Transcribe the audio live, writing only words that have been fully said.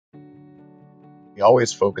we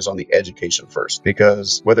always focus on the education first,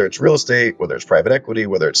 because whether it's real estate, whether it's private equity,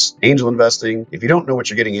 whether it's angel investing, if you don't know what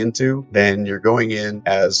you're getting into, then you're going in,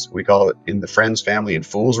 as we call it in the friends, family, and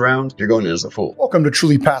fools round, you're going in as a fool. Welcome to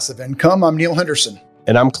Truly Passive Income. I'm Neil Henderson.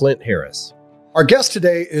 And I'm Clint Harris. Our guest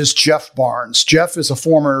today is Jeff Barnes. Jeff is a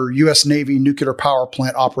former U.S. Navy nuclear power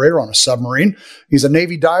plant operator on a submarine. He's a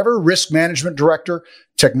Navy diver, risk management director,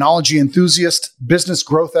 technology enthusiast, business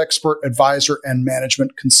growth expert, advisor, and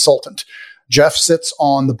management consultant. Jeff sits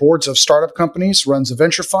on the boards of startup companies, runs a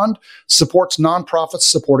venture fund, supports nonprofits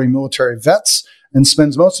supporting military vets, and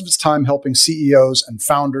spends most of his time helping CEOs and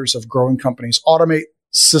founders of growing companies automate,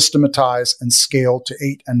 systematize, and scale to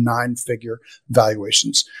 8- and 9-figure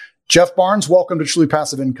valuations. Jeff Barnes, welcome to Truly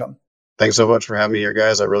Passive Income. Thanks so much for having me here,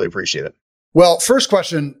 guys. I really appreciate it. Well, first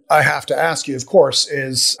question I have to ask you, of course,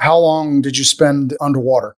 is how long did you spend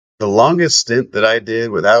underwater? The longest stint that I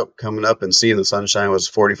did without coming up and seeing the sunshine was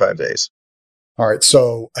 45 days. All right.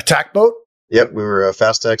 So attack boat? Yep. We were a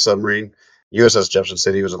fast attack submarine. USS Jefferson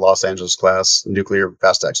City was a Los Angeles class nuclear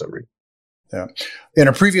fast attack submarine. Yeah. In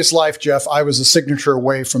a previous life, Jeff, I was a signature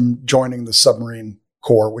away from joining the submarine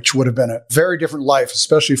corps, which would have been a very different life,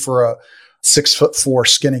 especially for a 6'4"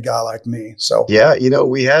 skinny guy like me. So yeah,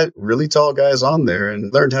 we had really tall guys on there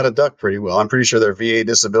and learned how to duck pretty well. I'm pretty sure their VA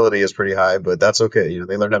disability is pretty high, but that's okay.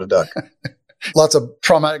 They learned how to duck. Lots of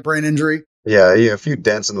traumatic brain injury. Yeah, a few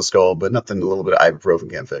dents in the skull, but nothing a little bit of ibuprofen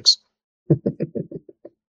can't fix.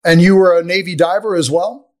 And you were a Navy diver as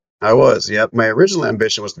well? I was, yeah. My original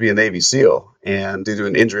ambition was to be a Navy SEAL, and due to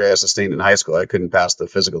an injury I sustained in high school, I couldn't pass the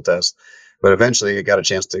physical test. But eventually I got a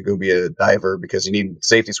chance to go be a diver because you need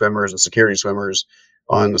safety swimmers and security swimmers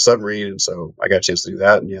on the submarine. And so I got a chance to do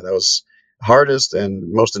that. And yeah, that was the hardest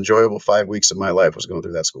and most enjoyable 5 weeks of my life was going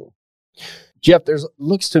through that school. Jeff,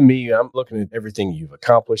 looks to me, I'm looking at everything you've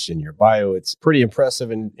accomplished in your bio. It's pretty impressive.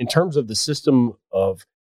 And in terms of the system of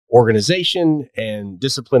organization and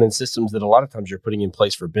discipline and systems that a lot of times you're putting in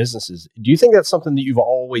place for businesses, do you think that's something that you've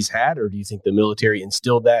always had, or do you think the military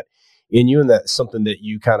instilled that in you, and that's something that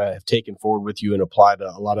you kind of have taken forward with you and applied to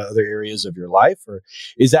a lot of other areas of your life? Or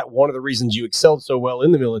is that one of the reasons you excelled so well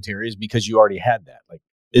in the military is because you already had that? Like,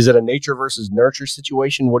 is it a nature versus nurture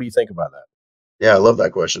situation? What do you think about that? Yeah, I love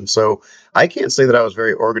that question. So I can't say that I was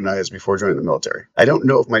very organized before joining the military. I don't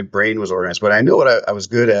know if my brain was organized, but I know what I was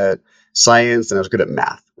good at science and I was good at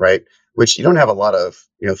math, right? Which you don't have a lot of,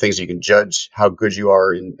 things you can judge how good you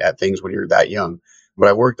are at things when you're that young. But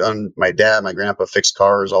I worked on my grandpa fixed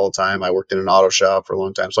cars all the time. I worked in an auto shop for a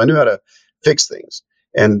long time. So I knew how to fix things.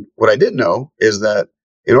 And what I didn't know is that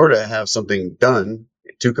in order to have something done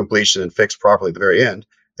to completion and fixed properly at the very end,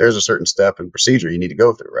 there's a certain step and procedure you need to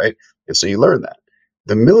go through, right? And so you learn that.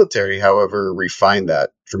 The military, however, refined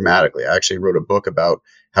that dramatically. I actually wrote a book about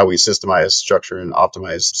how we systemize, structure, and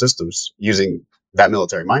optimize systems using that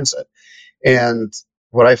military mindset. And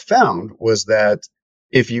what I found was that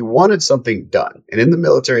if you wanted something done, and in the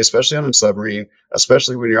military, especially on a submarine,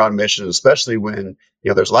 especially when you're on mission, especially when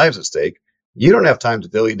there's lives at stake, you don't have time to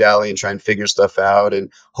dilly-dally and try and figure stuff out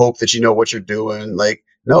and hope that you know what you're doing. Like,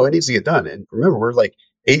 no, it needs to get done. And remember, we're like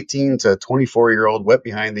 18 to 24-year-old, wet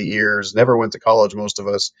behind the ears, never went to college, most of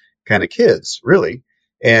us, kind of kids, really.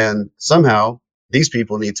 And somehow these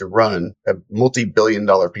people need to run a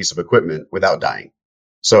multi-billion-dollar piece of equipment without dying.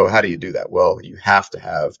 So how do you do that? Well, you have to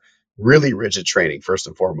have really rigid training first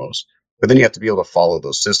and foremost, but then you have to be able to follow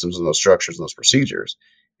those systems and those structures and those procedures.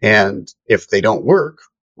 And if they don't work,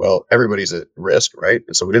 well, everybody's at risk, right?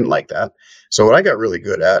 And so we didn't like that. So what I got really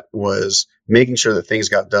good at was making sure that things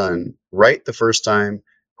got done right the first time,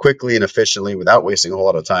 quickly and efficiently, without wasting a whole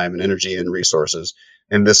lot of time and energy and resources.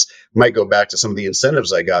 And this might go back to some of the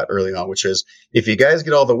incentives I got early on, which is if you guys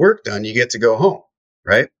get all the work done, you get to go home,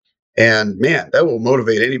 right? And man, that will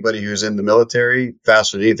motivate anybody who's in the military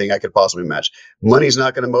faster than anything I could possibly match. Money's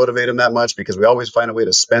not going to motivate them that much because we always find a way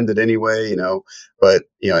to spend it anyway, but,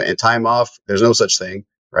 and time off, there's no such thing,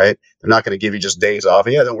 right? They're not going to give you just days off.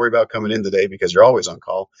 Yeah, don't worry about coming in today because you're always on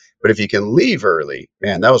call. But if you can leave early,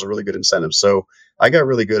 man, that was a really good incentive. So I got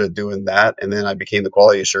really good at doing that. And then I became the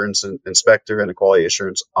quality assurance inspector and a quality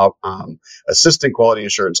assurance assistant quality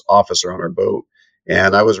assurance officer on our boat.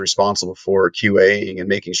 And I was responsible for QAing and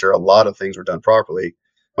making sure a lot of things were done properly.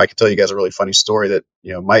 I could tell you guys a really funny story that,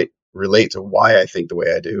 might relate to why I think the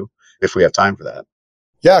way I do, if we have time for that.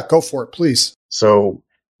 Yeah, go for it, please. So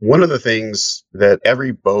one of the things that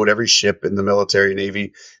every boat, every ship in the military,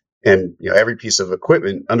 Navy, and every piece of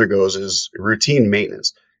equipment undergoes is routine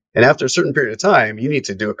maintenance. And after a certain period of time, you need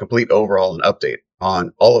to do a complete overhaul and update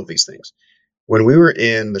on all of these things. When we were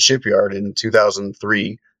in the shipyard in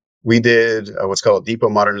 2003, we did what's called a depot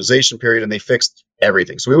modernization period, and they fixed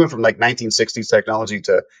everything. So we went from like 1960s technology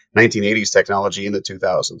to 1980s technology in the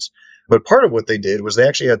 2000s. But part of what they did was they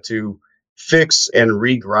actually had to fix and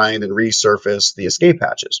regrind and resurface the escape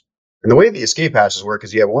hatches. And the way the escape hatches work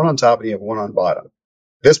is you have one on top and you have one on bottom.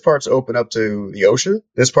 This part's open up to the ocean.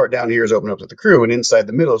 This part down here is open up to the crew. And inside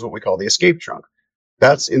the middle is what we call the escape trunk.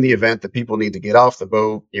 That's in the event that people need to get off the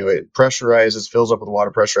boat. It pressurizes, fills up with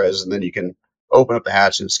water, pressurizes, and then you can open up the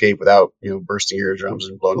hatch and escape without, bursting your eardrums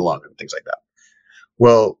and blowing alarm and things like that.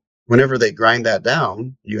 Well, whenever they grind that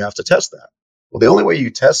down, you have to test that. Well, the only way you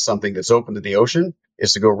test something that's open to the ocean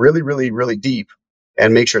is to go really, really, really deep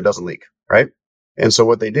and make sure it doesn't leak, right? And so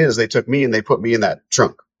what they did is they took me and they put me in that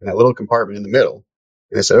trunk, in that little compartment in the middle.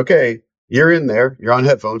 And they said, okay, you're in there. You're on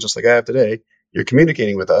headphones just like I have today. You're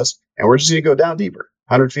communicating with us, and we're just going to go down deeper,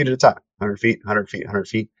 100 feet at a time, 100 feet, 100 feet, 100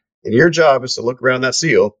 feet. And your job is to look around that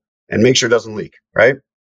seal and make sure it doesn't leak, right?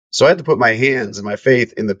 So I had to put my hands and my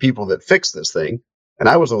faith in the people that fixed this thing. And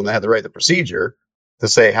I was the one that had to write the procedure to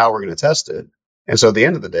say how we're going to test it. And so at the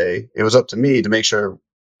end of the day, it was up to me to make sure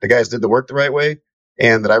the guys did the work the right way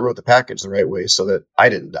and that I wrote the package the right way so that I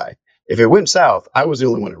didn't die. If it went south, I was the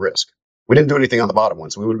only one at risk. We didn't do anything on the bottom one,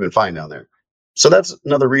 so we would have been fine down there. So that's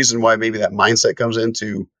another reason why maybe that mindset comes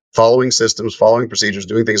into following systems, following procedures,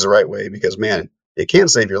 doing things the right way, because, man, it can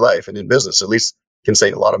save your life. And in business, at least can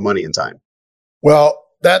save a lot of money and time. Well,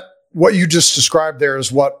 what you just described there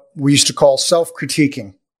is what we used to call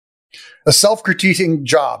self-critiquing. A self-critiquing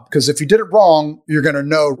job, because if you did it wrong, you're going to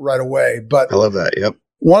know right away. But I love that. Yep.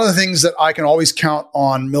 One of the things that I can always count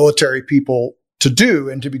on military people to do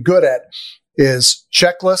and to be good at is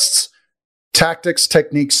checklists, tactics,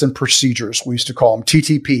 techniques, and procedures. We used to call them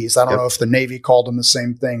TTPs. I don't know if the Navy called them the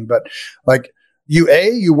same thing, but like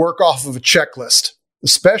you work off of a checklist,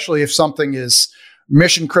 especially if something is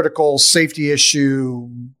mission critical, safety issue,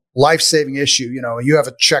 life-saving issue. You have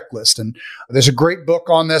a checklist. And there's a great book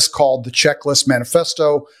on this called The Checklist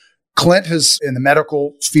Manifesto. Clint has, in the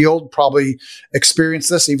medical field, probably experienced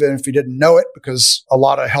this, even if he didn't know it, because a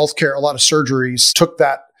lot of healthcare, a lot of surgeries took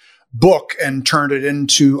that book and turned it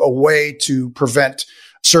into a way to prevent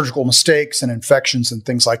surgical mistakes and infections and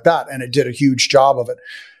things like that. And it did a huge job of it.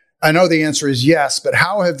 I know the answer is yes, but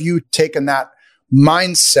how have you taken that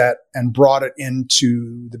mindset and brought it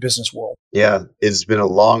into the business world? Yeah, it's been a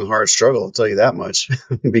long, hard struggle, I'll tell you that much,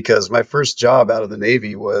 because my first job out of the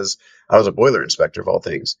Navy was I was a boiler inspector of all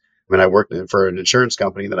things. I mean, I worked for an insurance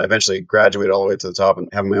company that I eventually graduated all the way to the top and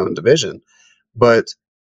have my own division. But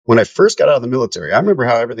when I first got out of the military, I remember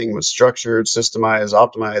how everything was structured, systemized,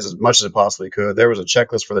 optimized as much as it possibly could. There was a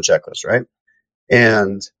checklist for the checklist, right?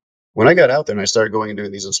 And when I got out there and I started going and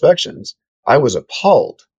doing these inspections, I was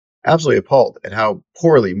appalled, absolutely appalled at how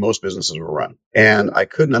poorly most businesses were run. And I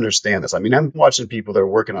couldn't understand this. I mean, I'm watching people that are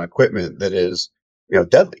working on equipment that is,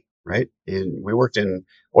 deadly, right? And we worked in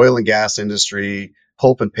oil and gas industry,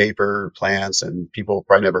 pulp and paper plants, and people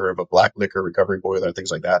probably never heard of a black liquor recovery boiler and things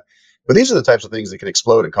like that. But these are the types of things that can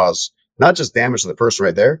explode and cause not just damage to the person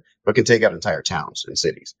right there, but can take out entire towns and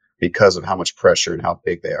cities because of how much pressure and how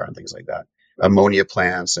big they are and things like that. Ammonia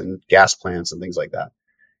plants and gas plants and things like that.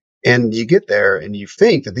 And you get there and you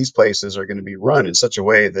think that these places are going to be run in such a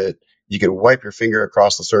way that you can wipe your finger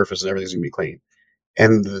across the surface and everything's going to be clean.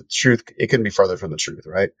 And the truth, it couldn't be farther from the truth,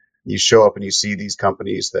 right? You show up and you see these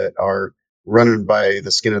companies that are running by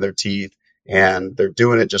the skin of their teeth, and they're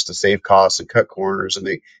doing it just to save costs and cut corners, and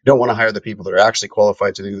they don't want to hire the people that are actually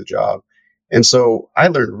qualified to do the job. And so I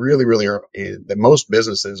learned really, really early that most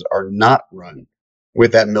businesses are not run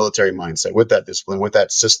with that military mindset, with that discipline, with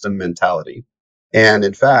that system mentality. And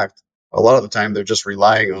in fact, a lot of the time they're just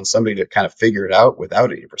relying on somebody to kind of figure it out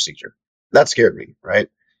without any procedure. That scared me, right?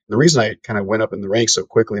 The reason I kind of went up in the ranks so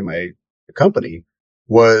quickly in my company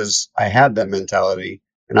was I had that mentality,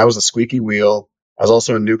 and I was a squeaky wheel. I was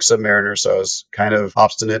also a nuke submariner, so I was kind of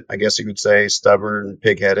obstinate, I guess you could say, stubborn,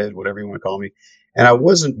 pig-headed, whatever you want to call me. And I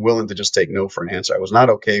wasn't willing to just take no for an answer. I was not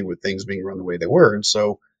okay with things being run the way they were. And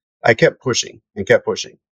so I kept pushing and kept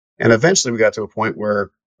pushing. And eventually we got to a point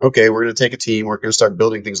where, okay, we're going to take a team. We're going to start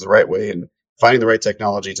building things the right way and finding the right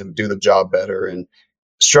technology to do the job better and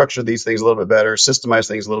structure these things a little bit better, systemize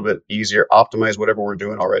things a little bit easier, optimize whatever we're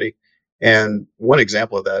doing already. And one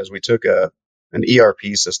example of that is we took an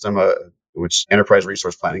ERP system, which Enterprise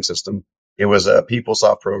Resource Planning System. It was a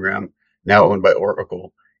PeopleSoft program now owned by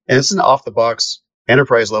Oracle. And it's an off-the-box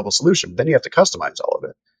enterprise-level solution. Then you have to customize all of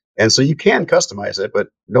it. And so you can customize it, but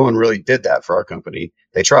no one really did that for our company.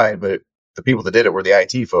 They tried, but the people that did it were the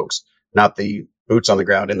IT folks, not the boots on the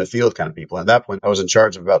ground in the field kind of people. And at that point, I was in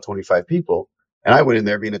charge of about 25 people. And I went in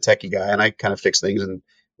there being a techie guy, and I kind of fixed things and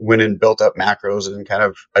went and built up macros and kind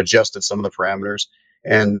of adjusted some of the parameters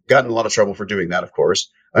and got in a lot of trouble for doing that, of course,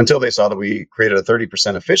 until they saw that we created a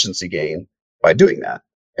 30% efficiency gain by doing that.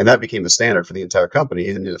 And that became the standard for the entire company.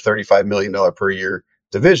 And in a $35 million per year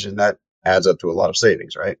division, that adds up to a lot of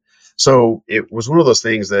savings, right? So it was one of those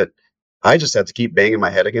things that I just had to keep banging my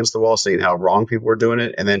head against the wall, seeing how wrong people were doing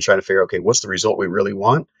it, and then trying to figure, okay, what's the result we really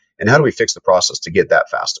want? And how do we fix the process to get that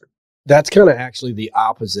faster? That's kind of actually the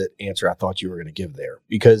opposite answer I thought you were going to give there.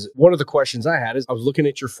 Because one of the questions I had is I was looking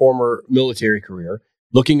at your former military career,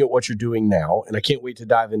 looking at what you're doing now, and I can't wait to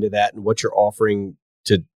dive into that and what you're offering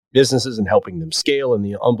to businesses and helping them scale and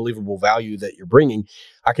the unbelievable value that you're bringing.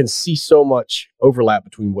 I can see so much overlap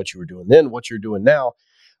between what you were doing then, what you're doing now.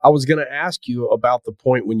 I was going to ask you about the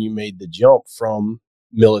point when you made the jump from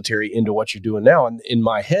military into what you're doing now. And in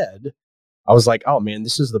my head, I was like, oh man,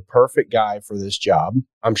 this is the perfect guy for this job.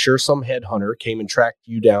 I'm sure some headhunter came and tracked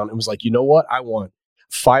you down and was like, you know what? I want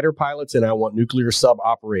fighter pilots and I want nuclear sub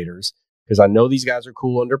operators because I know these guys are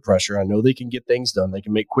cool under pressure. I know they can get things done. They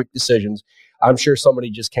can make quick decisions. I'm sure somebody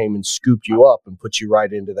just came and scooped you up and put you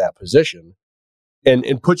right into that position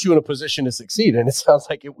and put you in a position to succeed. And it sounds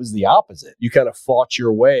like it was the opposite. You kind of fought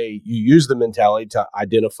your way. You used the mentality to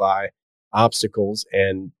identify obstacles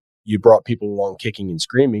and you brought people along kicking and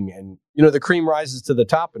screaming. And, you know, the cream rises to the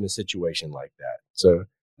top in a situation like that. So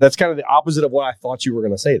that's kind of the opposite of what I thought you were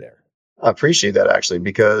going to say there. I appreciate that actually,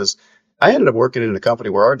 because I ended up working in a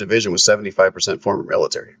company where our division was 75% former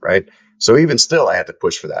military, right? So even still, I had to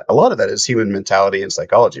push for that. A lot of that is human mentality and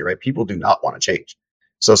psychology, right? People do not want to change.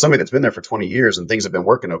 So somebody that's been there for 20 years and things have been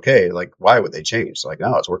working okay, like, why would they change? So like,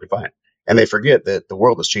 no, it's working fine. And they forget that the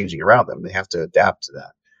world is changing around them. They have to adapt to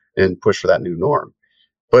that and push for that new norm.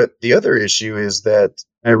 But the other issue is that,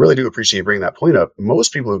 and I really do appreciate you bringing that point up,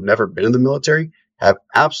 most people who've never been in the military have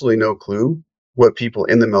absolutely no clue what people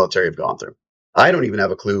in the military have gone through. I don't even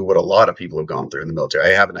have a clue what a lot of people have gone through in the military.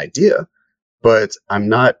 I have an idea, but I'm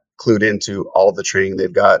not clued into all the training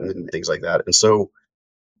they've gotten and things like that. And so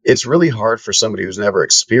it's really hard for somebody who's never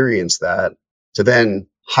experienced that to then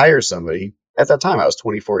hire somebody. At that time, I was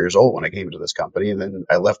 24 years old when I came to this company, and then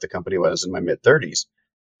I left the company when I was in my mid 30s.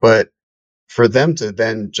 But for them to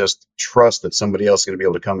then just trust that somebody else is going to be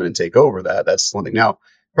able to come in and take over that's one thing. Now,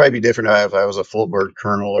 probably be different if I was a full bird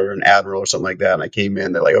colonel or an admiral or something like that, and I came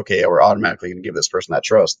in, they're like, okay, we're automatically going to give this person that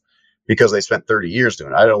trust because they spent 30 years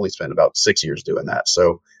doing it. I'd only spent about 6 years doing that.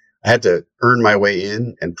 So I had to earn my way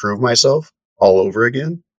in and prove myself all over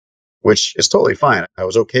again, which is totally fine. I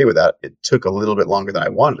was okay with that. It took a little bit longer than I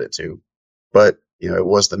wanted it to, but it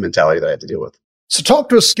was the mentality that I had to deal with. So talk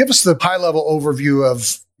to us, give us the high level overview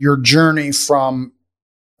of your journey from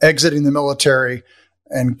exiting the military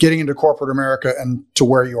and getting into corporate America and to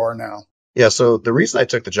where you are now. Yeah. So the reason I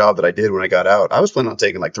took the job that I did when I got out, I was planning on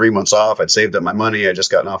taking like 3 months off. I'd saved up my money. I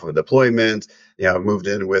just gotten off of a deployment. I moved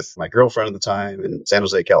in with my girlfriend at the time in San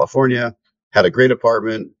Jose, California, had a great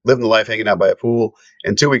apartment, living the life hanging out by a pool.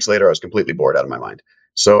 And 2 weeks later, I was completely bored out of my mind.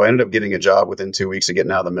 So I ended up getting a job within 2 weeks of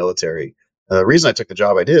getting out of the military. The reason I took the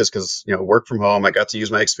job I did is because, work from home, I got to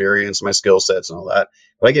use my experience, my skill sets and all that.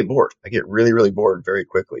 But I get bored. I get really, really bored very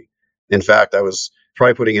quickly. In fact, I was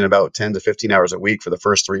probably putting in about 10 to 15 hours a week for the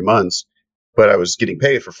first 3 months, but I was getting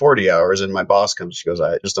paid for 40 hours. And my boss comes, she goes,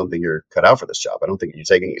 I just don't think you're cut out for this job. I don't think you're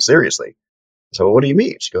taking it seriously. So what do you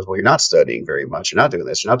mean? She goes, well, you're not studying very much. You're not doing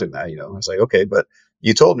this. You're not doing that. I was like, okay, but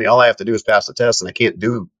you told me all I have to do is pass the test and I can't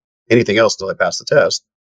do anything else until I pass the test.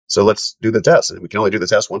 So let's do the test. And we can only do the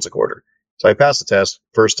test once a quarter. So I passed the test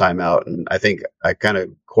first time out. And I think I kind of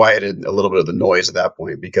quieted a little bit of the noise at that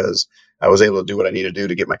point because I was able to do what I needed to do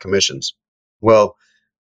to get my commissions. Well,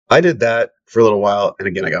 I did that for a little while. And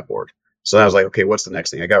again, I got bored. So I was like, okay, what's the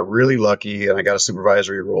next thing? I got really lucky and I got a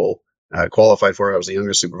supervisory role. I qualified for it. I was the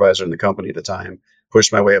youngest supervisor in the company at the time,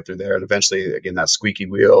 pushed my way up through there. And eventually, again, that squeaky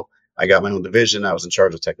wheel, I got my own division. I was in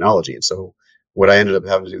charge of technology. And so what I ended up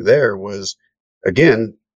having to do there was,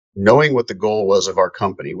 again, knowing what the goal was of our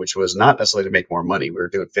company, which was not necessarily to make more money. We were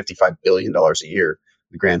doing $55 billion a year,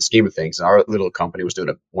 in the grand scheme of things. And our little company was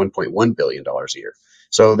doing $1.1 billion a year.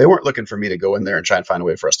 So they weren't looking for me to go in there and try and find a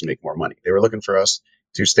way for us to make more money. They were looking for us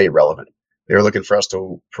to stay relevant. They were looking for us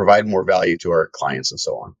to provide more value to our clients and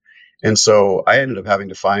so on. And so I ended up having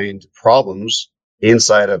to find problems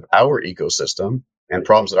inside of our ecosystem and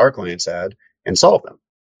problems that our clients had and solve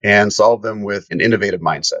them with an innovative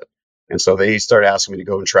mindset. And so they started asking me to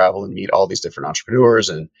go and travel and meet all these different entrepreneurs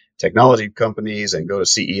and technology companies and go to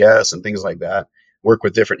CES and things like that, work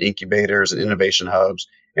with different incubators and innovation hubs.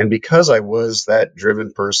 And because I was that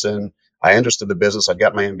driven person, I understood the business. I'd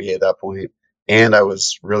got my MBA at that point, and I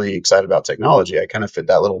was really excited about technology. I kind of fit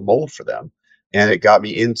that little mold for them. And it got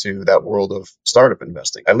me into that world of startup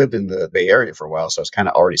investing. I lived in the Bay Area for a while, so I was kind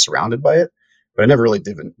of already surrounded by it, but I never really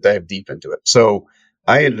dived deep into it. So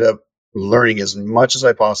I ended up learning as much as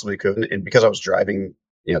I possibly could. And because I was driving,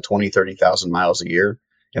 20, 30,000 miles a year,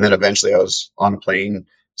 and then eventually I was on a plane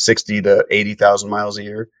 60 to 80,000 miles a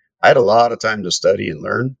year, I had a lot of time to study and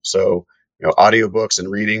learn. So, audiobooks and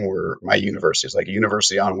reading were my university. It's like a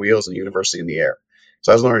university on wheels and a university in the air.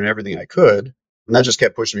 So I was learning everything I could. And that just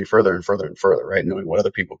kept pushing me further and further and further, right? Knowing what other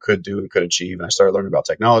people could do and could achieve. And I started learning about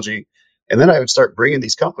technology. And then I would start bringing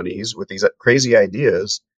these companies with these crazy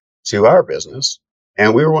ideas to our business.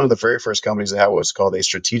 And we were one of the very first companies that had what was called a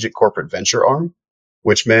strategic corporate venture arm,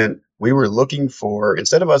 which meant we were looking for,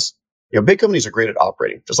 instead of us, big companies are great at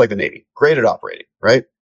operating, just like the Navy, great at operating, right?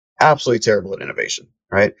 Absolutely terrible at innovation,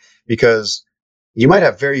 right? Because you might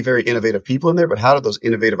have very, very innovative people in there, but how do those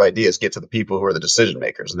innovative ideas get to the people who are the decision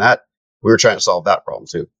makers? And that we were trying to solve that problem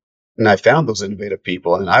too. And I found those innovative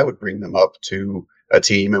people and I would bring them up to a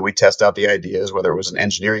team and we test out the ideas, whether it was an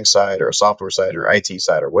engineering side or a software side or IT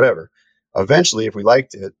side or whatever. Eventually, if we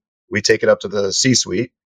liked it, we'd take it up to the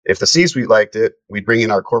C-suite. If the C-suite liked it, we'd bring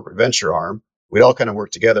in our corporate venture arm. We'd all kind of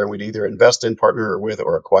work together and we'd either invest in, partner with,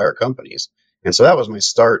 or acquire companies. And so that was my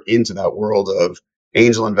start into that world of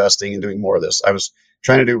angel investing and doing more of this. I was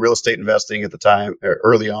trying to do real estate investing at the time.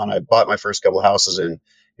 Early on, I bought my first couple of houses in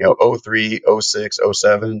 03, 06,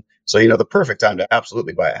 07. So, the perfect time to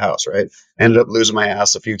absolutely buy a house, right? Ended up losing my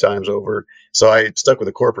ass a few times over. So I stuck with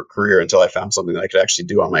a corporate career until I found something that I could actually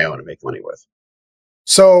do on my own and make money with.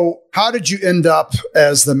 So how did you end up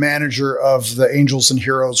as the manager of the Angels and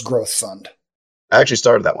Heroes Growth Fund? I actually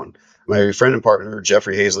started that one. My friend and partner,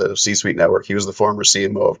 Jeffrey Hazlett of C-Suite Network, he was the former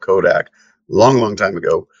CMO of Kodak long, long time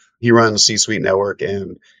ago. He runs C-Suite Network.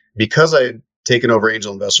 And because I had taken over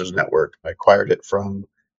Angel Investors Network, I acquired it from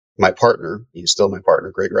my partner. He's still my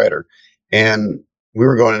partner, Greg Ryder. And we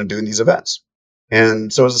were going and doing these events.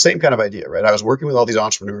 And so it was the same kind of idea, right? I was working with all these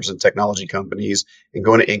entrepreneurs and technology companies and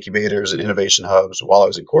going to incubators and innovation hubs while I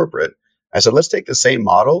was in corporate. I said, let's take the same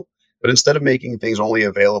model, but instead of making things only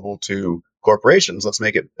available to corporations, let's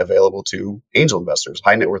make it available to angel investors,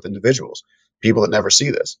 high net worth individuals, people that never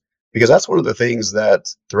see this. Because that's one of the things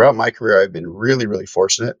that throughout my career, I've been really, really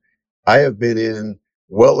fortunate. I have been in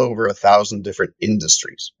well over 1,000 different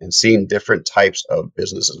industries and seen different types of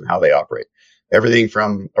businesses and how they operate. Everything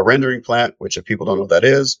from a rendering plant, which if people don't know what that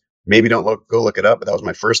is, maybe don't go look it up, but that was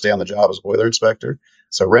my first day on the job as boiler inspector.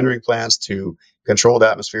 So rendering plants to controlled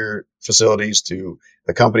atmosphere facilities to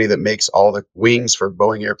the company that makes all the wings for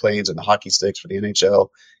Boeing airplanes and the hockey sticks for the NHL.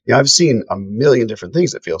 I've seen a million different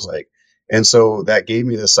things, it feels like. And so that gave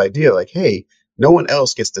me this idea like, hey, no one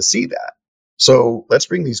else gets to see that. So let's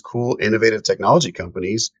bring these cool, innovative technology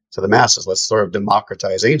companies to the masses. Let's sort of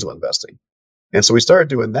democratize angel investing. And so we started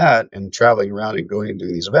doing that and traveling around and going and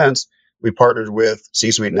doing these events. We partnered with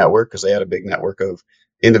C-Suite Network because they had a big network of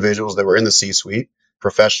individuals that were in the C-suite,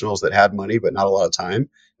 professionals that had money, but not a lot of time,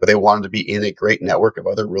 but they wanted to be in a great network of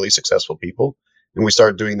other really successful people. And we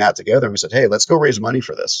started doing that together. And we said, hey, let's go raise money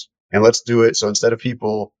for this. And let's do it. So instead of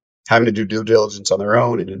people having to do due diligence on their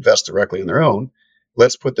own and invest directly on their own,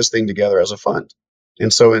 let's put this thing together as a fund.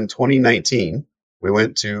 And so in 2019, we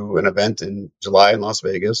went to an event in July in Las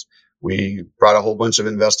Vegas. We brought a whole bunch of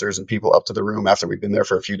investors and people up to the room after we'd been there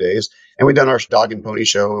for a few days. And we'd done our dog and pony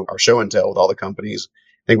show, our show and tell with all the companies.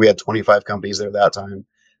 I think we had 25 companies there that time.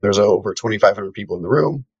 There was over 2,500 people in the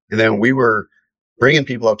room. And then we were bringing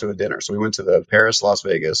people up to a dinner. So we went to the Paris, Las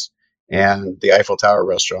Vegas, and the Eiffel Tower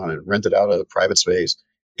restaurant and rented out a private space,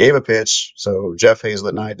 gave a pitch. So Jeff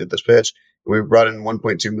Hazlett and I did this pitch. We brought in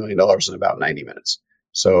 $1.2 million in about 90 minutes.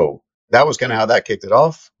 So that was kind of how that kicked it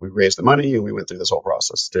off. We raised the money and we went through this whole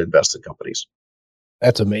process to invest in companies.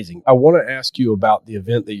 That's amazing. I want to ask you about the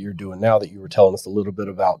event that you're doing now that you were telling us a little bit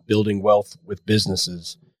about building wealth with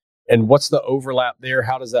businesses. And what's the overlap there?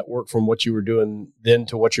 How does that work from what you were doing then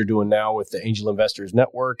to what you're doing now with the Angel Investors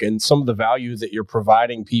Network and some of the value that you're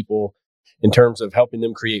providing people in terms of helping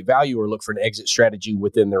them create value or look for an exit strategy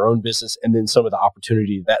within their own business, and then some of the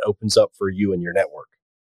opportunity that opens up for you and your network?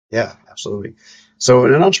 Yeah, absolutely. So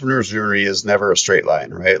an entrepreneur's journey is never a straight line,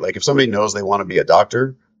 right? Like if somebody knows they want to be a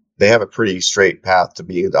doctor, they have a pretty straight path to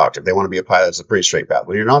being a doctor. If they want to be a pilot, it's a pretty straight path.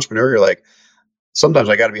 When you're an entrepreneur, you're like, sometimes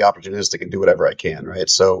I got to be opportunistic and do whatever I can, right?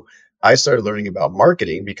 So I started learning about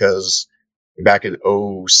marketing because back in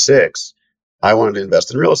 06, I wanted to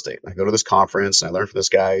invest in real estate. I go to this conference and I learn from this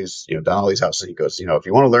guy who's, done all these houses. He goes, if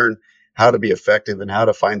you want to learn how to be effective and how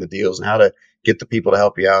to find the deals and how to get the people to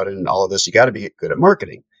help you out and all of this, you got to be good at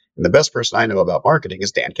marketing. And the best person I know about marketing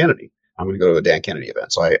is Dan Kennedy. I'm going to go to a Dan Kennedy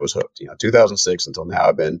event. So I was hooked, 2006 until now,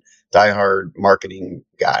 I've been diehard marketing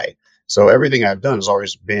guy. So everything I've done has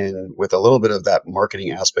always been with a little bit of that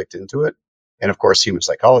marketing aspect into it. And of course, human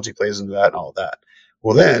psychology plays into that and all of that.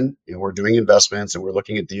 Well, then, we're doing investments and we're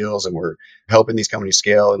looking at deals and we're helping these companies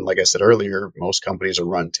scale. And like I said earlier, most companies are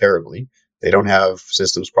run terribly. They don't have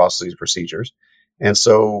systems, processes, procedures. And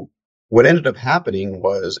so what ended up happening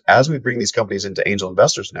was as we bring these companies into Angel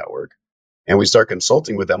Investors Network and we start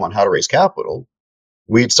consulting with them on how to raise capital,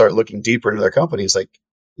 we'd start looking deeper into their companies like,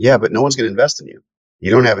 yeah, but no one's going to invest in you. You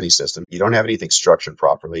don't have any system. You don't have anything structured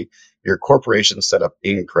properly. Your corporation's set up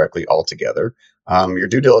incorrectly altogether. Your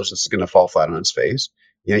due diligence is going to fall flat on its face.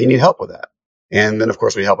 You need help with that. And then, of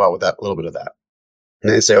course, we help out with that, a little bit of that.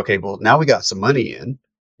 And they say, okay, well, now we got some money in,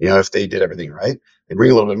 if they did everything right, they bring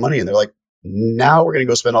a little bit of money in. They're like, now we're going to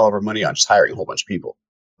go spend all of our money on just hiring a whole bunch of people.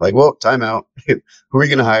 Like, well, time out. Who are you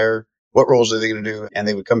going to hire? What roles are they going to do? And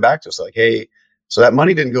they would come back to us like, hey, so that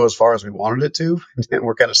money didn't go as far as we wanted it to. And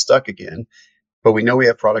we're kind of stuck again. But we know we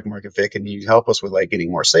have product market fit. Can you help us with like getting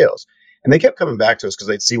more sales? And they kept coming back to us because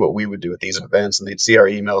they'd see what we would do at these events and they'd see our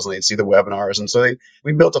emails and they'd see the webinars. And so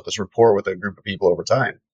we built up this rapport with a group of people over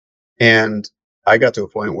time. And I got to a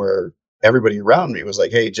point where everybody around me was like,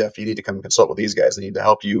 hey, Jeff, you need to come and consult with these guys. They need to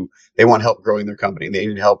help you. They want help growing their company. They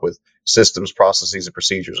need help with systems, processes, and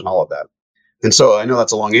procedures and all of that. And so I know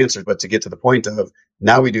that's a long answer, but to get to the point of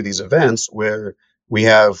now we do these events where we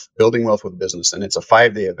have Building Wealth with Business, and it's a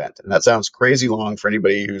 5-day event. And that sounds crazy long for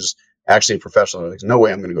anybody who's actually a professional. There's no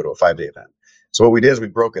way I'm going to go to a 5-day event. So what we did is we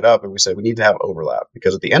broke it up and we said we need to have overlap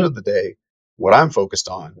because at the end of the day, what I'm focused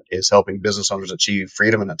on is helping business owners achieve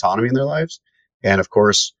freedom and autonomy in their lives. And of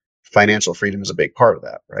course, financial freedom is a big part of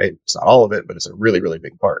that, right? It's not all of it, but it's a really, really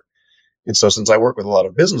big part. And so since I work with a lot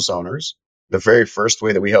of business owners, the very first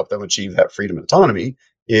way that we help them achieve that freedom and autonomy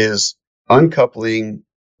is uncoupling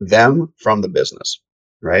them from the business,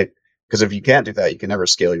 right? Because if you can't do that, you can never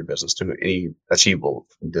scale your business to any achievable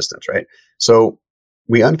distance, right? So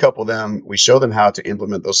we uncouple them. We show them how to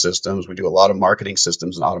implement those systems. We do a lot of marketing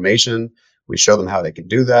systems and automation. We show them how they can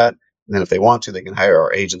do that. And then if they want to, they can hire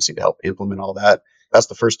our agency to help implement all that. That's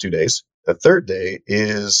the first 2 days. The third day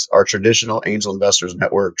is our traditional Angel Investors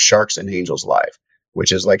Network Sharks and Angels Live,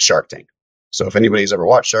 which is like Shark Tank. So if anybody's ever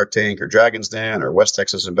watched Shark Tank or Dragon's Den or West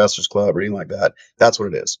Texas Investors Club or anything like that, that's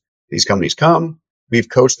what it is. These companies come, we've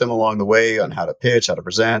coached them along the way on how to pitch, how to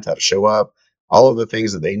present, how to show up, all of the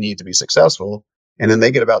things that they need to be successful. And then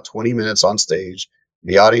they get about 20 minutes on stage.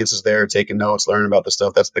 The audience is there taking notes, learning about the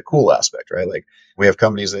stuff. That's the cool aspect, right? Like we have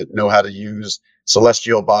companies that know how to use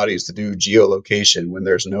celestial bodies to do geolocation when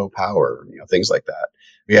there's no power, things like that.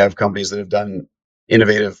 We have companies that have done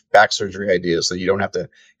innovative back surgery ideas so you don't have to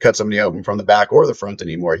cut somebody open from the back or the front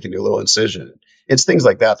anymore. You can do a little incision. It's things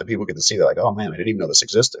like that people get to see. They're like, oh man, I didn't even know this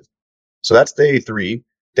existed. So that's day 3.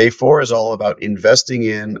 Day 4 is all about investing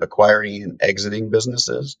in, acquiring, and exiting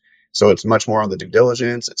businesses. So it's much more on the due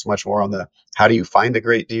diligence. It's much more on the how do you find a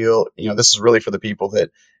great deal. This is really for the people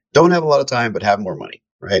that don't have a lot of time but have more money,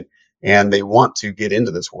 right? And they want to get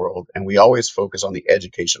into this world. And we always focus on the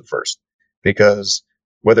education first, because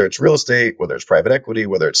whether it's real estate, whether it's private equity,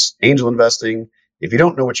 whether it's angel investing, if you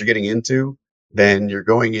don't know what you're getting into, then you're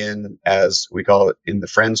going in, as we call it in the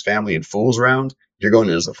friends, family, and fools round, you're going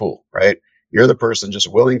in as the fool, right? You're the person just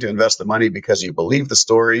willing to invest the money because you believe the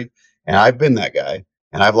story. And I've been that guy.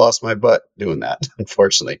 And I've lost my butt doing that,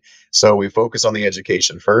 unfortunately. So we focus on the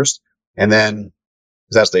education first. And then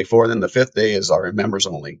that's day 4. And then the 5th day is our members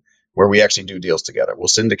only, where we actually do deals together. We'll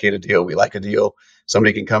syndicate a deal. We like a deal.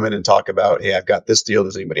 Somebody can come in and talk about, hey, I've got this deal.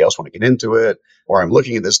 Does anybody else want to get into it? Or I'm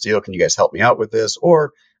looking at this deal. Can you guys help me out with this?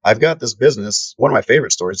 Or I've got this business. One of my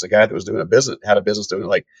favorite stories, the guy that was doing had a business doing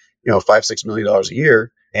like, $5-6 million a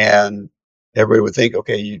year. And everybody would think,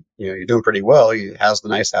 okay, you're doing pretty well. He has the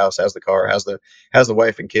nice house, has the car, has the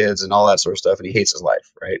wife and kids and all that sort of stuff. And he hates his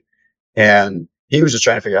life, right? And he was just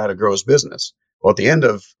trying to figure out how to grow his business. Well, at the end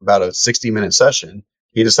of about a 60-minute session,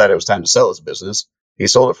 he decided it was time to sell his business. He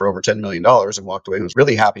sold it for over $10 million and walked away and was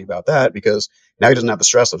really happy about that because now he doesn't have the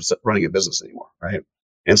stress of running a business anymore, right?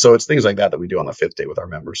 And so it's things like that we do on the 5th day with our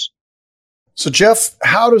members. So Jeff,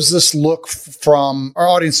 how does this look from, our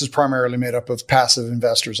audience is primarily made up of passive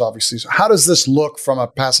investors, obviously. So how does this look from a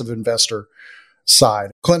passive investor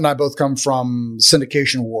side? Clint and I both come from the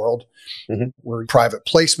syndication world, where private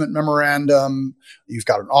placement memorandum, you've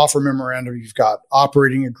got an offer memorandum, you've got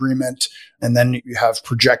operating agreement, and then you have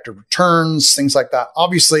projected returns, things like that.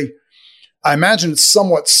 Obviously, I imagine it's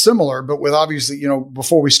somewhat similar, but with obviously,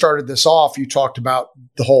 before we started this off, you talked about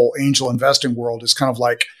the whole angel investing world is kind of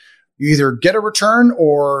like, you either get a return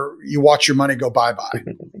or you watch your money go bye-bye.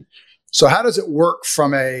 So how does it work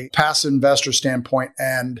from a passive investor standpoint,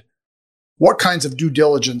 and what kinds of due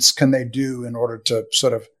diligence can they do in order to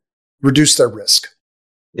sort of reduce their risk?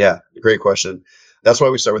 Yeah, great question. That's why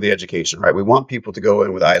we start with the education, right? We want people to go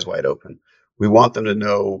in with eyes wide open. We want them to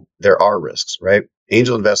know there are risks, right?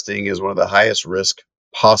 Angel investing is one of the highest risk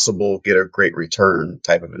possible, get a great return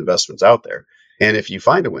type of investments out there. And if you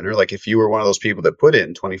find a winner, like if you were one of those people that put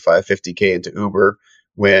in 25, 50K into Uber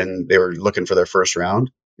when they were looking for their first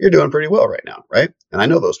round, you're doing pretty well right now, right? And I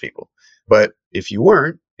know those people. But if you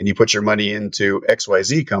weren't and you put your money into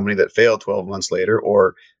XYZ company that failed 12 months later,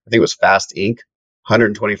 or I think it was Fast Inc.,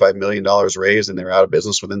 $125 million raised and they're out of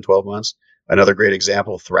business within 12 months. Another great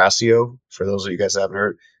example, Thrasio, for those of you guys that haven't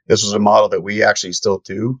heard, this was a model that we actually still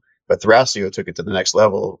do, but Thrasio took it to the next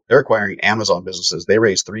level. They're acquiring Amazon businesses. They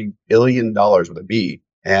raised $3 billion with a B,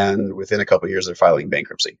 and within a couple of years, they're filing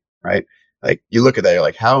bankruptcy, right? Like you look at that, you're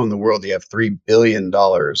like, how in the world do you have $3 billion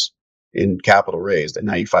in capital raised and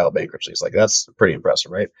now you file bankruptcy? It's like, that's pretty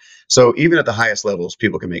impressive, right? So even at the highest levels,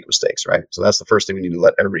 people can make mistakes, right? So that's the first thing we need to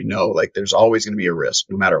let everybody know. Like there's always going to be a risk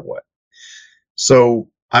no matter what. So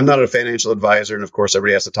I'm not a financial advisor. And of course,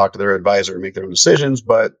 everybody has to talk to their advisor and make their own decisions.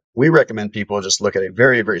 But we recommend people just look at a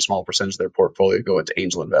very, very small percentage of their portfolio, go into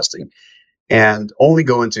angel investing, and only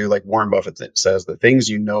go into, like Warren Buffett says, the things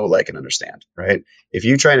you know, like, and understand, right? If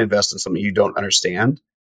you try and invest in something you don't understand,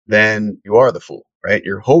 then you are the fool, right?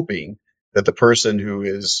 You're hoping that the person who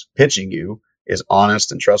is pitching you is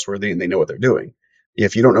honest and trustworthy and they know what they're doing.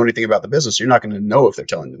 If you don't know anything about the business, you're not going to know if they're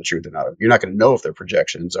telling you the truth or not. You're not going to know if their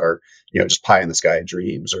projections are, just pie in the sky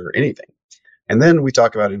dreams or anything. And then we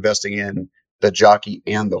talk about investing in the jockey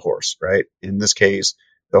and the horse, right? In this case,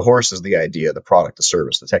 the horse is the idea, the product, the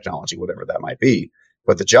service, the technology, whatever that might be.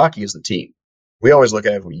 But the jockey is the team. We always look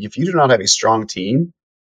at it, if you do not have a strong team,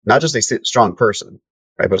 not just a strong person,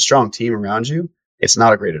 right, but a strong team around you, it's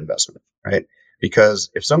not a great investment, right? Because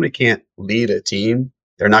if somebody can't lead a team,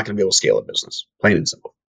 they're not going to be able to scale a business, plain and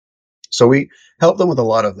simple. So we help them with a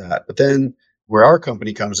lot of that. But then where our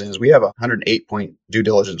company comes in is we have a 108-point due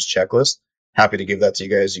diligence checklist. Happy to give that to you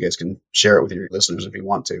guys. You guys can share it with your listeners if you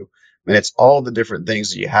want to. And it's all the different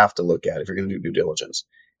things that you have to look at if you're going to do due diligence.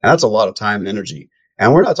 And that's a lot of time and energy.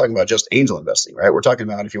 And we're not talking about just angel investing, right? We're talking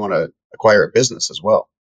about if you want to acquire a business as well.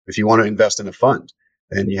 If you want to invest in a fund,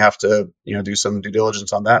 then you have to, do some due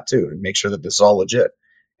diligence on that too and make sure that this is all legit.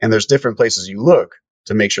 And there's different places you look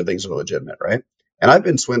to make sure things are legitimate, right? And I've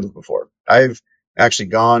been swindled before. I've actually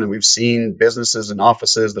gone and we've seen businesses and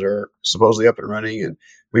offices that are supposedly up and running, and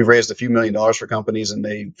we've raised a few $1 million for companies and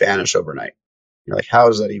they vanish overnight. You're like, how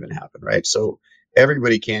does that even happen, right? So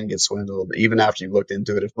everybody can get swindled, even after you've looked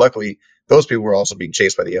into it. Luckily, those people were also being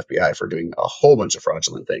chased by the FBI for doing a whole bunch of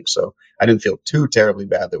fraudulent things. So I didn't feel too terribly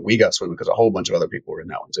bad that we got swindled because a whole bunch of other people were in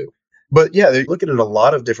that one too. But yeah, they're looking at a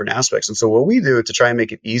lot of different aspects. And so what we do to try and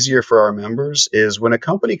make it easier for our members is when a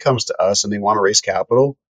company comes to us and they want to raise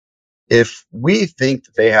capital, if we think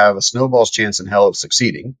that they have a snowball's chance in hell of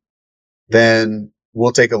succeeding, then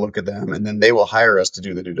we'll take a look at them and then they will hire us to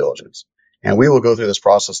do the due diligence. And we will go through this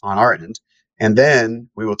process on our end. And then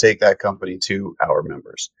we will take that company to our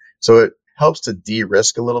members. So it helps to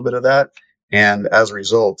de-risk a little bit of that. And as a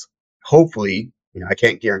result, hopefully, I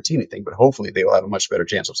can't guarantee anything, but hopefully they will have a much better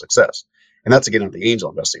chance of success. And that's again on the angel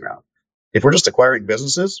investing round. If we're just acquiring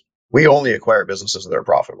businesses, we only acquire businesses that are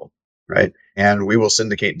profitable, right? And we will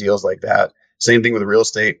syndicate deals like that. Same thing with real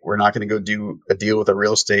estate. We're not going to go do a deal with a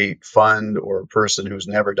real estate fund or a person who's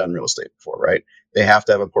never done real estate before, right? They have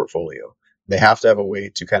to have a portfolio. They have to have a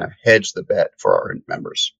way to kind of hedge the bet for our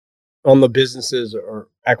members. On the businesses or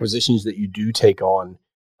acquisitions that you do take on,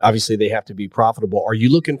 obviously they have to be profitable. Are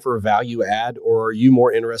you looking for a value add, or are you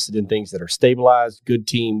more interested in things that are stabilized, good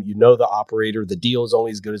team, the operator, the deal is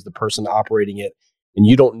only as good as the person operating it, and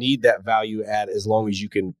you don't need that value add as long as you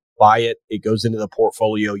can buy it, it goes into the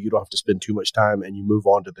portfolio, you don't have to spend too much time and you move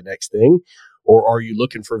on to the next thing? Or are you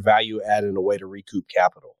looking for value add in a way to recoup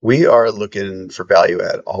capital? We are looking for value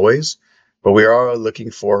add always. But we are looking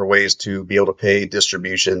for ways to be able to pay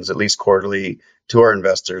distributions, at least quarterly, to our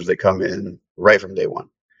investors that come in right from day one.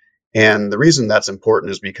 And the reason that's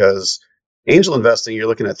important is because angel investing, you're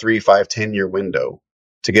looking at 3, 5, 10-year window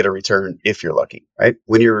to get a return if you're lucky, right?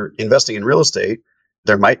 When you're investing in real estate,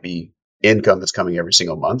 there might be income that's coming every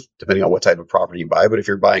single month, depending on what type of property you buy. But if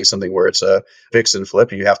you're buying something where it's a fix and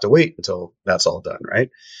flip, you have to wait until that's all done, right?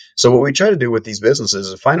 So what we try to do with these businesses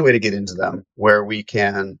is find a way to get into them where we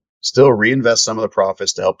can still reinvest some of the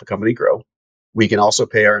profits to help the company grow. We can also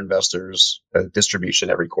pay our investors a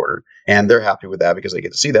distribution every quarter, and they're happy with that because they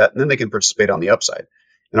get to see that, and then they can participate on the upside.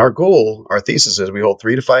 And our goal, our thesis is we hold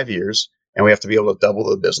 3 to 5 years, and we have to be able to double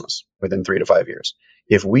the business within 3 to 5 years.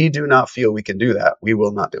 If we do not feel we can do that, we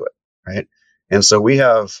will not do it, right? And so we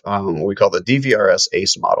have what we call the DVRS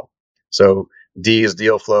ACE model. So D is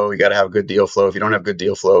deal flow. You got to have good deal flow. If you don't have good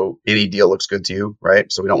deal flow, any deal looks good to you,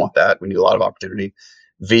 right? So we don't want that. We need a lot of opportunity.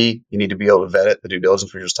 V, you need to be able to vet it, the due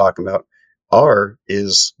diligence we were just talking about. R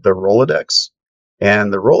is the Rolodex.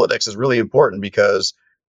 And the Rolodex is really important because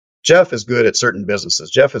Jeff is good at certain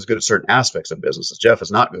businesses. Jeff is good at certain aspects of businesses. Jeff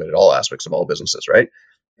is not good at all aspects of all businesses, right?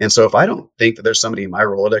 And so if I don't think that there's somebody in my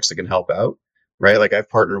Rolodex that can help out, right? Like I've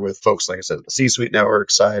partnered with folks, like I said, the C-suite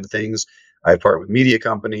network side of things. I've partnered with media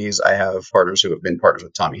companies. I have partners who have been partners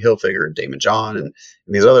with Tommy Hilfiger and Damon John and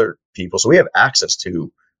these other people. So we have access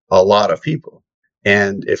to a lot of people.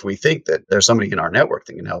 And if we think that there's somebody in our network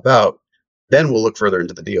that can help out, then we'll look further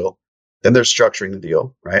into the deal. Then there's structuring the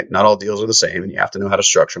deal, right? Not all deals are the same, and you have to know how to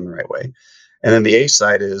structure them the right way. And then the A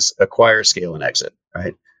side is acquire, scale, and exit,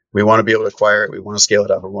 right? We want to be able to acquire it. We want to scale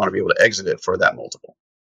it up. We want to be able to exit it for that multiple.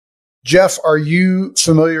 Jeff, are you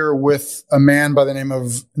familiar with a man by the name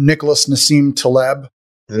of Nicholas Nassim Taleb?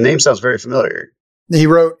 The name sounds very familiar. He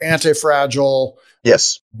wrote Anti-Fragile,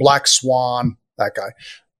 Yes. Black Swan, that guy.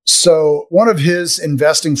 So one of his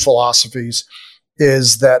investing philosophies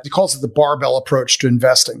is that he calls it the barbell approach to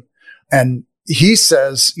investing. And he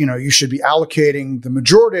says, you should be allocating the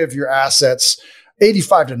majority of your assets,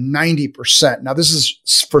 85 to 90%. Now, this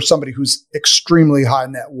is for somebody who's extremely high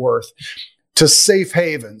net worth, to safe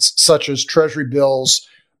havens, such as treasury bills,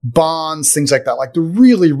 bonds, things like that, like the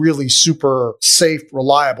really, really super safe,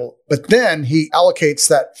 reliable. But then he allocates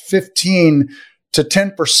that 15 to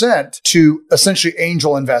 10% to essentially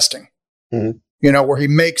angel investing, where he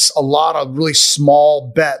makes a lot of really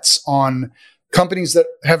small bets on companies that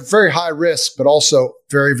have very high risk, but also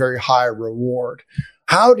very, very high reward.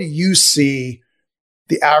 How do you see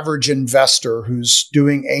the average investor who's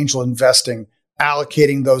doing angel investing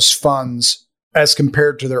allocating those funds as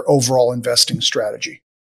compared to their overall investing strategy?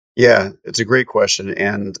 Yeah, it's a great question.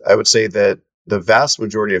 And I would say that the vast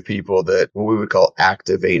majority of people that what we would call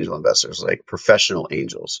active angel investors, like professional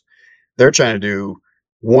angels, they're trying to do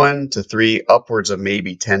 1 to 3, upwards of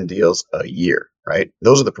maybe 10 deals a year, right?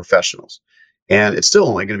 Those are the professionals. And it's still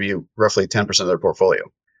only going to be roughly 10% of their portfolio.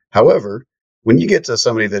 However, when you get to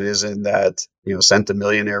somebody that is in that, cent to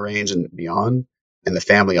millionaire range and beyond, and the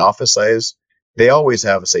family office size, they always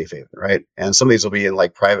have a safe haven, right? And some of these will be in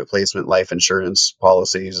like private placement life insurance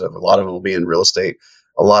policies. A lot of them will be in real estate.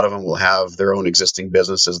 A lot of them will have their own existing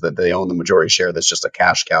businesses that they own the majority share. That's just a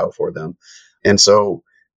cash cow for them. And so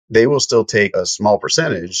they will still take a small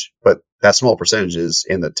percentage, but that small percentage is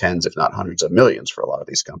in the tens, if not hundreds of millions for a lot of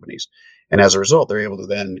these companies. And as a result, they're able to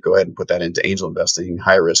then go ahead and put that into angel investing,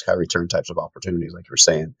 high risk, high return types of opportunities, like you were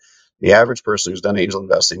saying. The average person who's done angel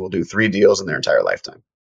investing will do 3 deals in their entire lifetime.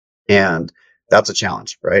 And that's a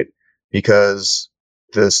challenge, right? Because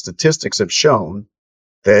the statistics have shown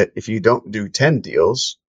that if you don't do 10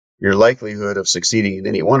 deals, your likelihood of succeeding in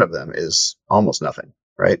any one of them is almost nothing,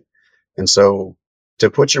 right? And so to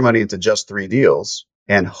put your money into just 3 deals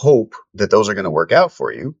and hope that those are going to work out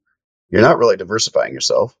for you, you're not really diversifying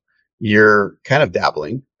yourself. You're kind of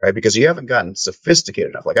dabbling, right? Because you haven't gotten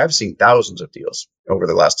sophisticated enough. Like I've seen thousands of deals over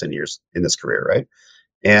the last 10 years in this career, right?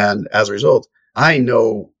 And as a result, I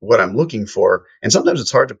know what I'm looking for. And sometimes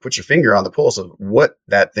it's hard to put your finger on the pulse of what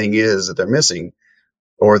that thing is that they're missing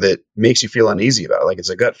or that makes you feel uneasy about it. Like it's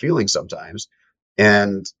a gut feeling sometimes.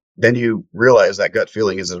 And then you realize that gut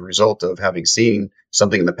feeling is a result of having seen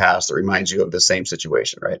something in the past that reminds you of the same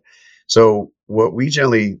situation, right? So what we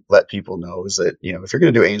generally let people know is that, if you're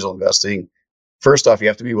going to do angel investing, first off, you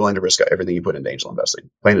have to be willing to risk everything you put into angel investing,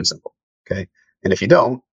 plain and simple. Okay. And if you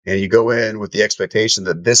don't, and you go in with the expectation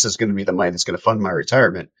that this is going to be the money that's going to fund my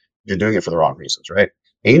retirement, you're doing it for the wrong reasons, right?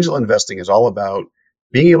 Angel investing is all about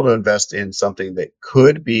being able to invest in something that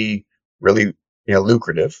could be really,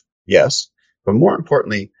 lucrative. Yes. But more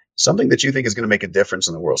importantly, something that you think is going to make a difference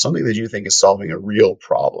in the world, something that you think is solving a real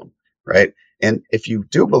problem, right? And if you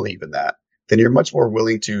do believe in that, then you're much more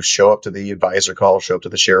willing to show up to the advisor calls, show up to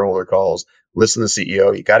the shareholder calls, listen to the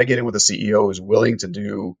CEO. You got to get in with a CEO who's willing to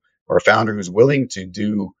do, or a founder who's willing to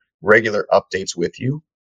do regular updates with you,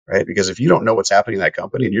 right? Because if you don't know what's happening in that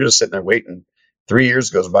company and you're just sitting there waiting, 3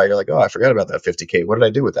 years goes by, you're like, oh, I forgot about that 50K. What did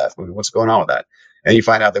I do with that? What's going on with that? And you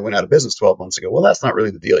find out they went out of business 12 months ago. Well, that's not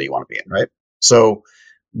really the deal you want to be in, right? So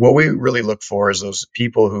what we really look for is those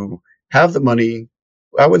people who have the money.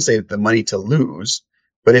 I wouldn't say the money to lose,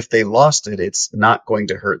 but if they lost it, it's not going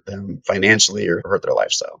to hurt them financially or hurt their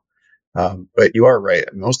lifestyle. But you are right.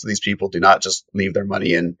 Most of these people do not just leave their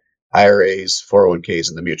money in IRAs, 401ks,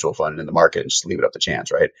 and the mutual fund and in the market and just leave it up to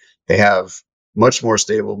chance, right? They have much more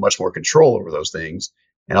stable, much more control over those things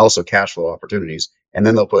and also cash flow opportunities. And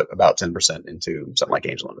then they'll put about 10% into something like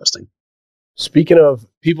angel investing. Speaking of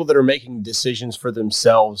people that are making decisions for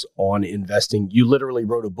themselves on investing, you literally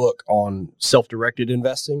wrote a book on self-directed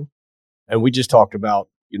investing. And we just talked about,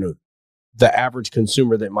 the average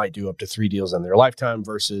consumer that might do up to 3 deals in their lifetime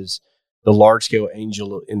versus the large scale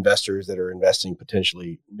angel investors that are investing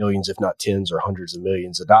potentially millions, if not tens or hundreds of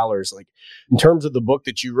millions of dollars. Like, in terms of the book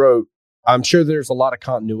that you wrote, I'm sure there's a lot of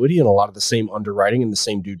continuity and a lot of the same underwriting and the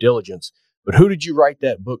same due diligence. But who did you write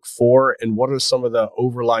that book for? And what are some of the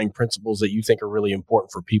overlying principles that you think are really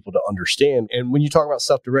important for people to understand? And when you talk about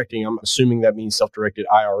self-directing, I'm assuming that means self-directed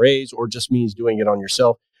IRAs or just means doing it on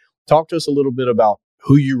yourself. Talk to us a little bit about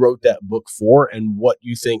who you wrote that book for and what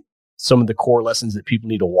you think some of the core lessons that people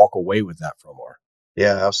need to walk away with that from are.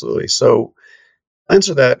 Yeah, absolutely. So I'll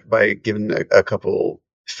answer that by giving a couple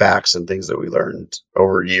facts and things that we learned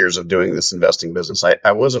over years of doing this investing business.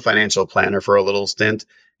 I was a financial planner for a little stint,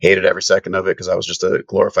 hated every second of it because I was just a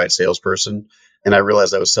glorified salesperson. And I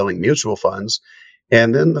realized I was selling mutual funds.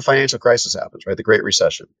 And then the financial crisis happens, right? The Great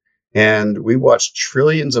Recession. And we watched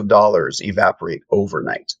trillions of dollars evaporate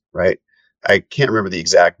overnight, right? I can't remember the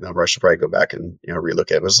exact number. I should probably go back and relook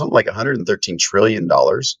at it. It was something like $113 trillion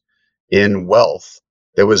in wealth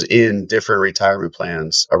that was in different retirement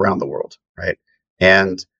plans around the world, right?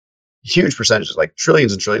 And huge percentages, like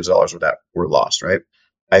trillions and trillions of dollars of that were lost, right?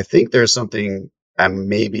 I think there's something, I'm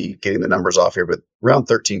maybe getting the numbers off here, but around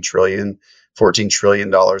 13 trillion, $14 trillion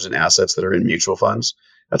in assets that are in mutual funds.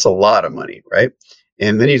 That's a lot of money, right?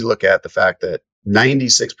 And then you look at the fact that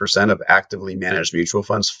 96% of actively managed mutual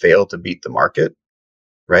funds fail to beat the market,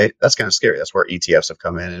 right? That's kind of scary. That's where ETFs have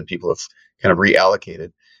come in and people have kind of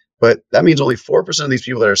reallocated. But that means only 4% of these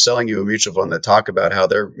people that are selling you a mutual fund that talk about how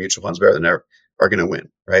their mutual fund's better than ever are going to win,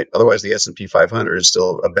 right? Otherwise, the S&P 500 is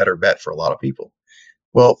still a better bet for a lot of people.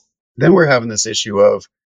 Well, then we're having this issue of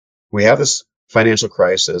we have this financial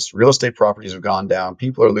crisis. Real estate properties have gone down.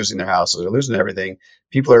 People are losing their houses. They're losing everything.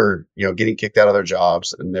 People are, getting kicked out of their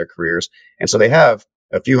jobs and their careers. And so they have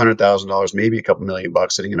a few $100,000, maybe a couple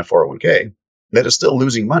 $1,000,000 sitting in a 401k that is still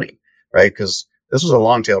losing money, right? Because this was a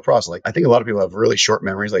long tail process. Like, I think a lot of people have really short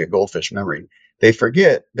memories, like a goldfish memory. They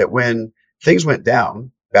forget that when things went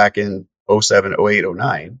down back in 07, 08,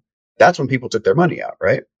 09, that's when people took their money out,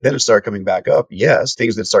 right? Then it started coming back up. Yes,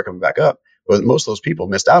 things did start coming back up, but most of those people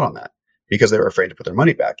missed out on that because they were afraid to put their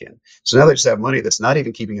money back in. So now they just have money that's not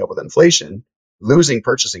even keeping up with inflation, losing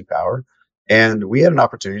purchasing power. And we had an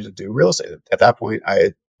opportunity to do real estate. At that point,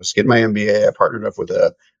 I was getting my MBA. I partnered up with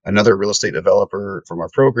another real estate developer from our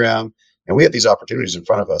program. And we had these opportunities in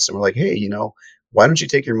front of us. And we're like, hey, why don't you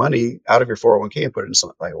take your money out of your 401k and put it in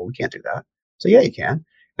something? Like, well, we can't do that. So yeah, you can.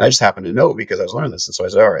 And I just happened to know because I was learning this. And so I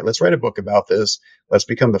said, all right, let's write a book about this. Let's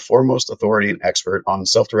become the foremost authority and expert on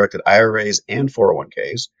self-directed IRAs and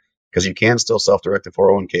 401ks, because you can still self-direct a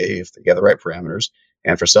 401k if they get the right parameters.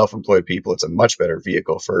 And for self-employed people, it's a much better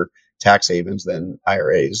vehicle for tax havens than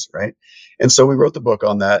IRAs, right? And so we wrote the book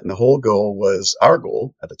on that. And the whole goal was, our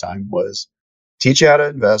goal at the time was teach you how to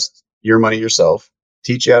invest your money yourself,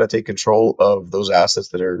 teach you how to take control of those assets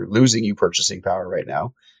that are losing you purchasing power right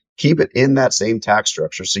now, keep it in that same tax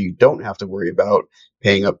structure so you don't have to worry about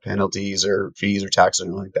paying up penalties or fees or taxes or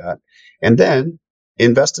anything like that. And then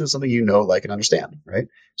invest in something like, and understand, right?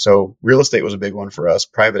 So real estate was a big one for us,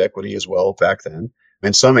 private equity as well back then,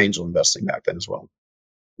 and some angel investing back then as well.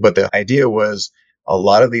 But the idea was a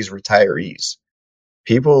lot of these retirees,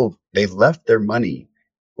 people, they left their money,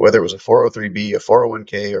 whether it was a 403b, a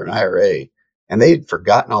 401k, or an IRA, and they'd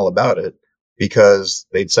forgotten all about it because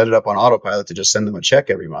they'd set it up on autopilot to just send them a check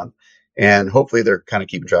every month. And hopefully they're kind of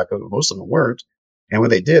keeping track of it. Most of them weren't. And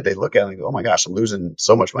when they did, they look at it and go, oh my gosh, I'm losing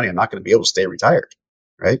so much money. I'm not going to be able to stay retired,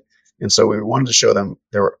 right? And so we wanted to show them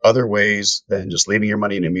there were other ways than just leaving your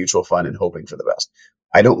money in a mutual fund and hoping for the best.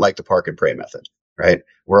 I don't like the park and pray method, right?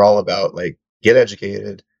 We're all about get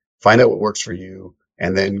educated, find out what works for you,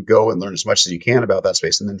 and then go and learn as much as you can about that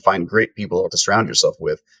space, and then find great people to surround yourself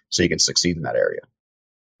with so you can succeed in that area.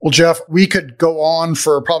 Well, Jeff, we could go on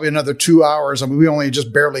for probably another 2 hours. I mean, we only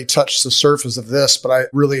just barely touched the surface of this, but I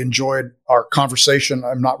really enjoyed our conversation.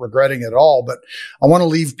 I'm not regretting it at all, but I want to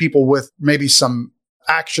leave people with maybe some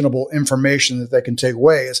actionable information that they can take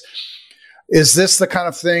away. Is this the kind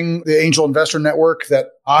of thing, the Angel Investor Network, that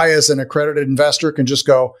I, as an accredited investor, can just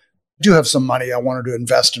go, I do have some money I wanted to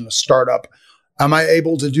invest in a startup. Am I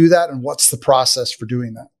able to do that? And what's the process for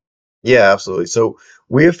doing that? Yeah, absolutely. So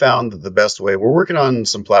we have found that the best way, we're working on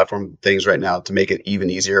some platform things right now to make it even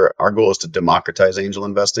easier. Our goal is to democratize angel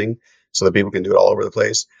investing so that people can do it all over the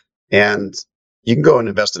place. And you can go and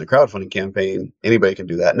invest in a crowdfunding campaign. Anybody can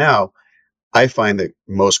do that now. I find that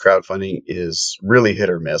most crowdfunding is really hit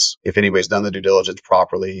or miss if anybody's done the due diligence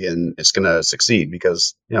properly and it's going to succeed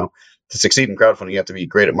because, to succeed in crowdfunding, you have to be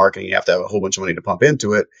great at marketing. You have to have a whole bunch of money to pump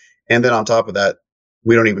into it. And then on top of that,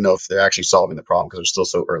 we don't even know if they're actually solving the problem because they're still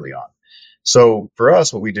so early on. So for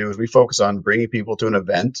us, what we do is we focus on bringing people to an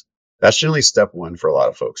event. That's generally step one for a lot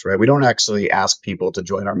of folks, right? We don't actually ask people to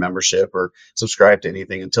join our membership or subscribe to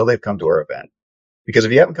anything until they've come to our event. Because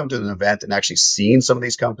if you haven't come to an event and actually seen some of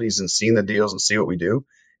these companies and seen the deals and see what we do,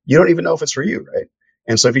 you don't even know if it's for you, right?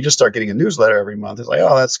 And so if you just start getting a newsletter every month, it's like,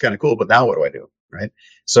 oh, that's kind of cool, but now what do I do, right?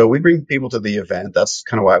 So we bring people to the event. That's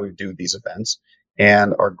kind of why we do these events.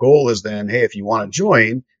 And our goal is then, hey, if you want to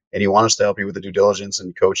join and you want us to help you with the due diligence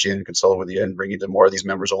and coach you and consult with you and bring you to more of these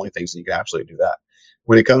members only things, then you can absolutely do that.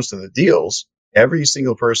 When it comes to the deals, every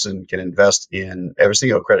single person can invest in, every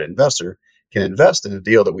single accredited investor can invest in a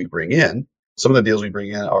deal that we bring in. Some of the deals we bring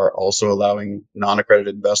in are also allowing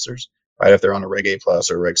non-accredited investors, right? If they're on a Reg A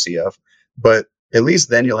plus or Reg CF, but at least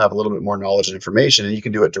then you'll have a little bit more knowledge and information, and you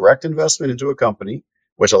can do a direct investment into a company,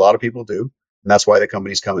 which a lot of people do. And that's why the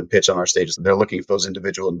companies come and pitch on our stages. They're looking for those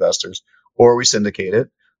individual investors, or we syndicate it,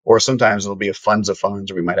 or sometimes it'll be a funds of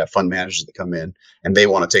funds, or we might have fund managers that come in and they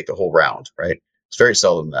want to take the whole round, right? It's very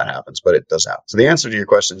seldom that happens, but it does happen. So the answer to your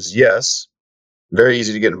question is yes. Very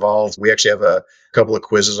easy to get involved. We actually have a couple of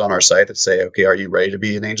quizzes on our site that say, okay, are you ready to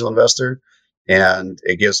be an angel investor? And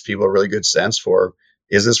it gives people a really good sense for,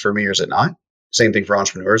 is this for me or is it not? Same thing for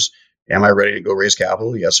entrepreneurs. Am I ready to go raise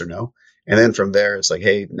capital? Yes or no? And then from there, it's like,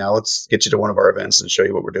 hey, now let's get you to one of our events and show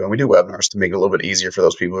you what we're doing. We do webinars to make it a little bit easier for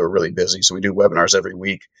those people who are really busy. So we do webinars every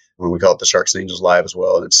week when we call it the Sharks and Angels Live as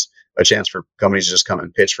well. And it's a chance for companies to just come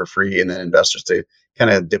and pitch for free and then investors to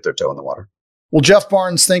kind of dip their toe in the water. Well, Jeff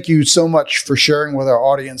Barnes, thank you so much for sharing with our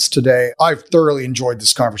audience today. I've thoroughly enjoyed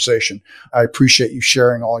this conversation. I appreciate you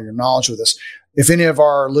sharing all your knowledge with us. If any of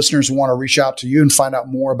our listeners want to reach out to you and find out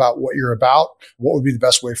more about what you're about, what would be the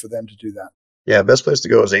best way for them to do that? Yeah, best place to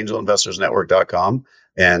go is angelinvestorsnetwork.com.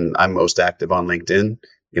 And I'm most active on LinkedIn.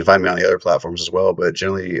 You can find me on the other platforms as well, but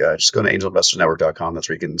generally just go to angelinvestorsnetwork.com. That's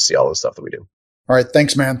where you can see all the stuff that we do. All right.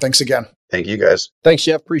 Thanks, man. Thanks again. Thank you, guys. Thanks,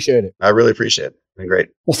 Jeff. Appreciate it. I really appreciate it. Been great.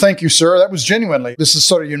 Well, thank you, sir. That was genuinely, this is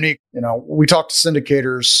sort of unique. You know, we talk to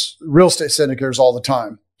syndicators, real estate syndicators all the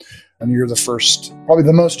time. And you're the first, probably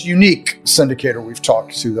the most unique syndicator we've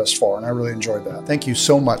talked to thus far. And I really enjoyed that. Thank you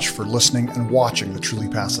so much for listening and watching the Truly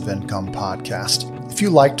Passive Income podcast. If you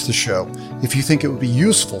liked the show, if you think it would be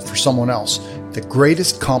useful for someone else, the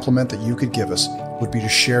greatest compliment that you could give us would be to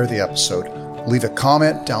share the episode. Leave a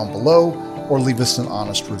comment down below or leave us an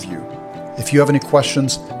honest review. If you have any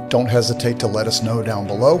questions, don't hesitate to let us know down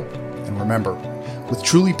below. And remember, with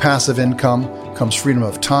Truly Passive Income comes freedom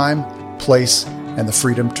of time, place, and the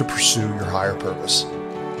freedom to pursue your higher purpose.